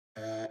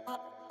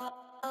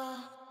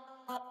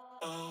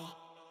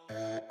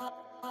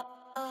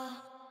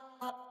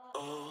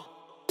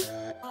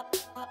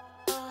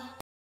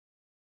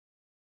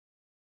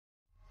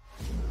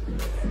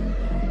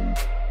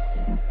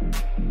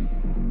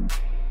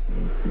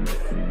So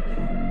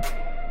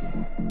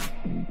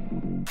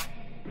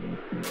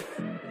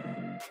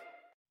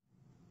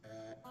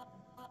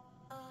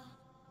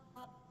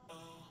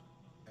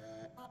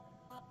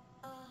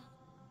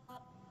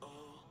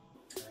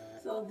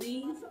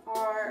these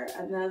are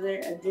another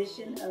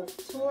edition of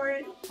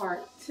Torrid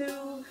Part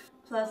 2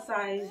 plus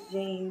size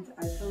jeans.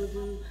 I told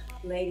you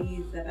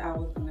ladies that I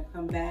was going to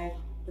come back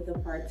with a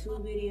Part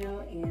 2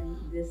 video, and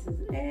this is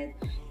it.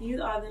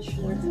 These are the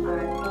shorts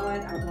I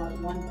bought. I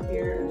bought one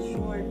pair of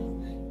shorts,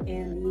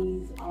 and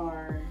these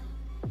are,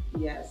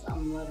 yes,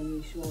 I'm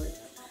loving these shorts.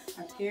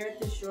 I paired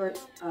the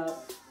shorts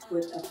up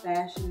with a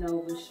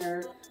Fashionnova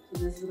shirt. So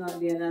this is going to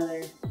be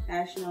another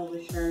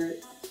Fashionnova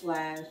shirt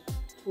slash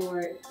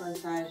Torrid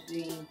plus size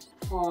jean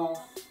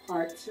haul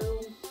Part 2.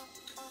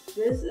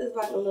 This is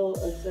like a little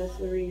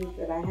accessory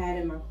that I had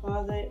in my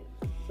closet.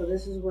 So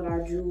this is what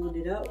I jeweled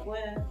it up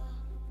with,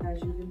 as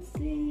you can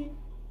see.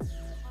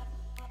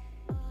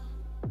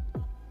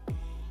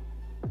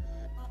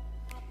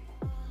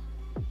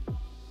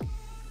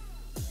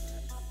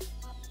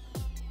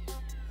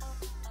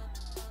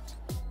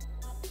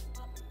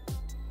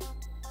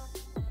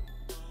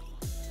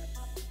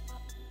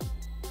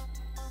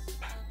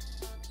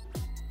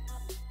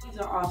 These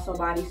are also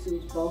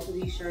bodysuits. Both of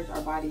these shirts are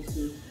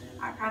bodysuits.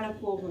 I kind of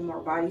pull for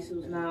more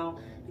bodysuits now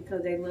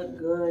because they look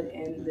good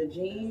in the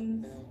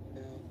jeans.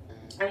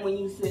 And when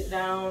you sit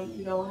down,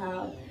 you don't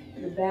have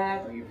the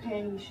back or your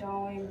panties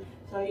showing.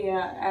 So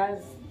yeah,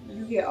 as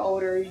you get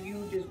older,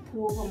 you just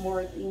pull for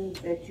more things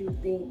that you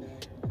think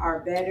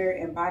are better.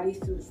 And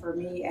bodysuits for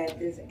me at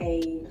this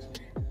age.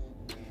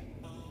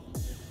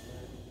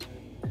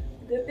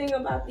 The good thing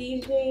about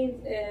these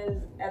jeans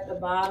is at the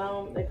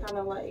bottom, they're kind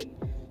of like,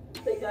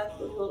 they got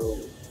the little,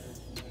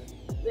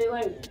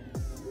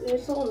 they're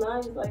so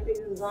nice, like they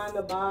designed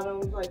the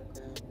bottoms like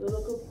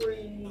little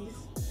capris.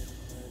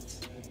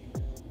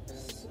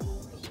 So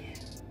yeah,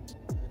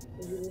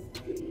 let's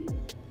see.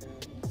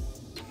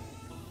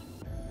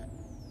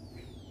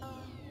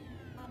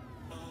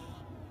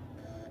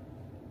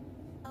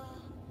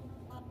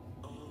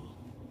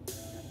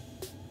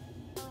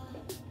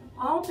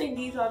 I don't think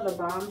these are the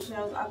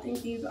bombshells. I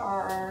think these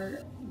are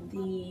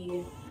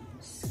the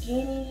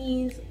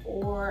skinnies,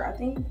 or I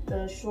think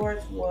the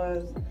shorts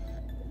was,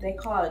 they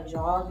call it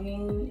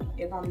jogging,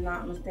 if I'm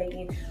not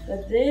mistaken.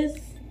 But this,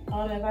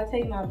 if I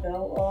take my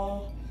belt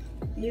off,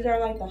 these are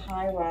like the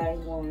high-rise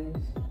ones.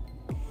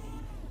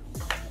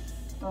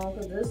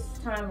 Because this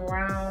time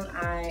around,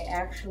 I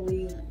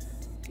actually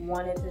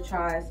wanted to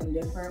try some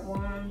different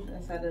ones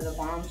instead of the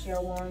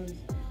bombshell ones.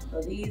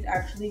 So these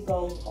actually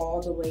goes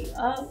all the way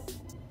up.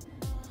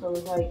 So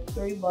it's like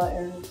 3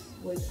 buttons,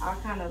 which I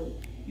kind of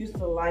used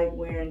to like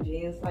wearing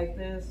jeans like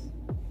this.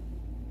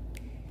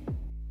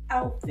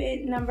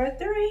 Outfit number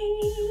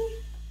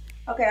 3.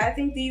 Okay, I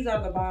think these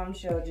are the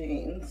bombshell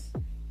jeans.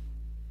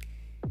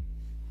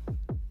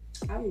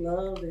 I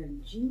love their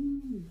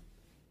jeans.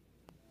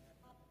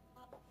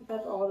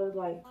 That's all the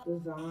like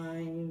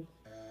designs.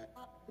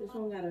 This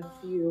one got a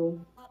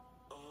few.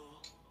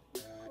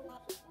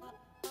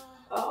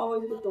 I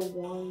always get the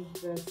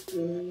ones that's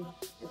skinny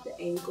at the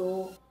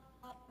ankle.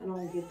 I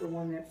don't get the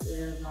one that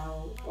flares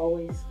out.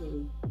 Always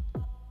skinny.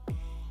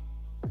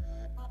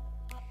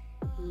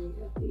 I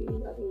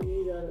think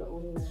these are the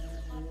only ones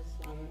on this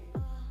side.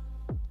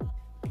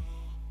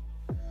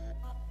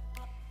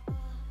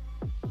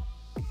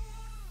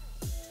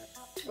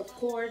 Of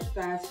course,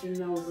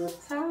 Fashionnova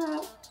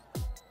top.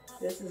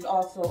 This is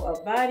also a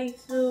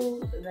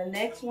bodysuit. The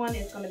next one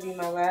is going to be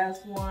my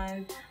last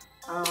one.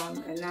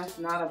 And that's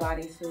not a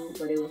bodysuit,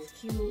 but it was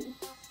cute.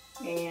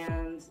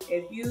 And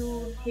if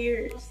you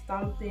hear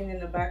something in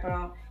the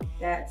background,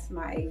 that's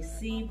my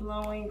AC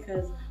blowing,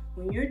 because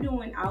when you're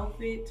doing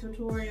outfit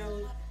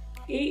tutorials,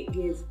 it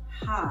gets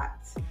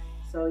hot.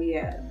 So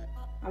yeah,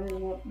 I'm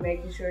just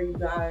making sure you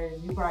guys,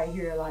 you probably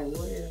hear like,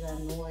 what is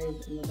that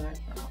noise in the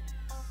background?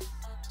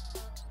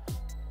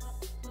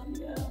 So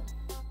yeah,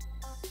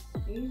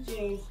 these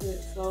jeans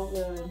fit so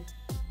good.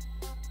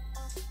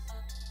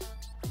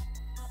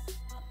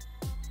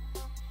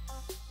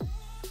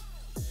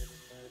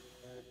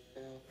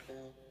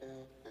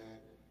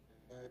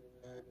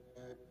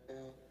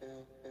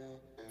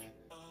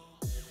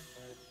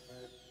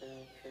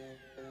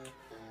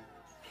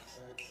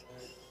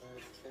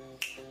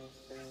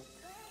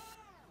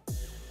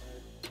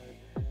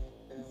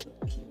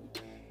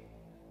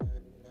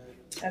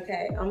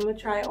 Okay, I'm gonna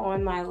try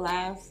on my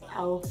last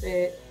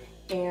outfit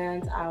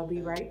and I'll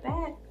be right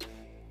back.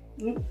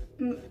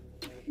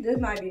 This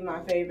might be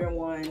my favorite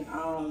one.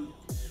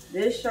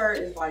 This shirt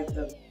is like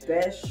the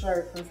best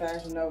shirt from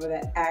Fashionnova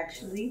that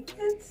actually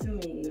fits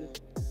me.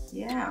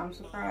 Yeah, I'm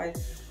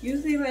surprised.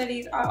 Usually,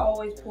 ladies, I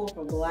always pull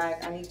for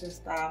black. I need to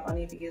stop. I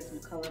need to get some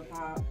color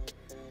pop.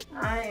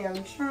 I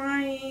am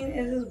trying,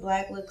 and this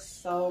black looks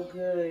so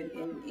good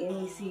in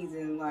any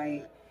season,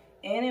 like,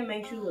 and it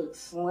makes you look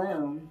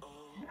slim.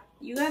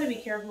 You gotta be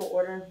careful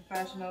ordering from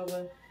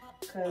Fashionnova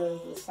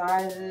because the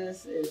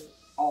sizes is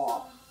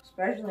off,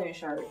 especially in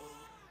shirts.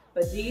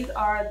 But these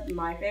are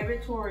my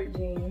favorite Torrid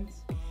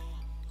jeans.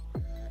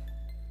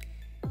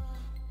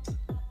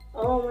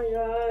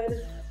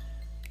 god,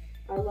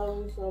 I love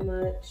them so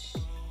much.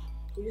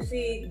 You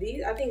see,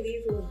 these, I think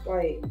these was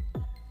like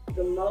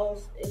the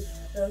most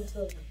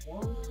expensive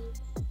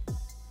ones.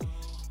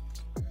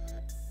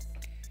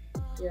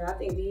 Yeah, I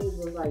think these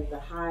was like the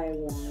high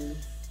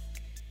ones.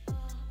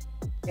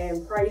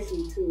 And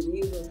pricey too.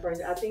 These were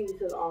pricey. I think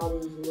because all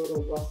these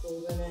little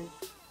ruffles in it.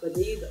 But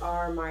these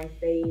are my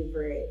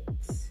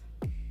favorites.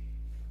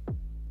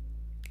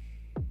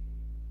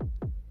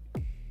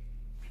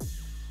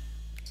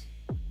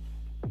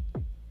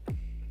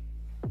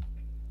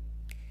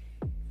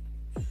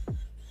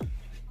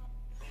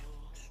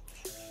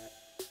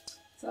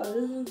 So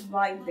this is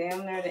like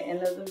damn near the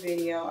end of the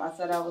video. I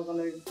said I was going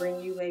to bring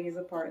you ladies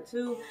a part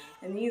 2.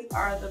 And these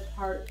are the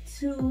part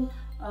 2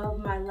 of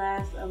my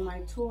last of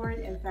my Torrid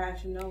and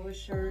Fashionnova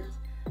shirts,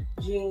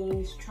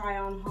 jeans, try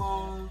on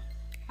haul.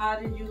 How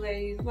did you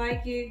ladies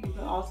like it? You can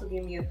also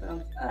give me a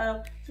thumbs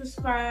up.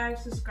 Subscribe.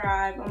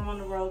 I'm on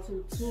the road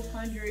to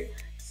 200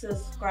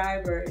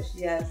 subscribers.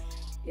 Yes,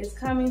 it's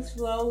coming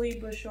slowly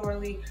but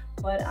surely,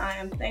 but I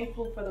am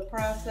thankful for the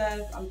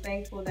process. I'm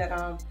thankful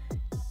that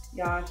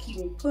y'all keep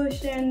me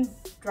pushing,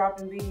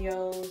 dropping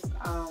videos.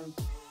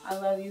 I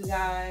love you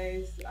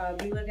guys.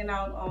 Be looking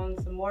out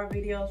on some more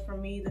videos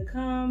from me to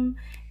come.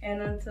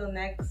 And until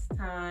next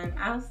time,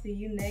 I'll see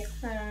you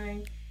next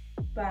time.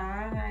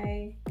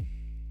 Bye.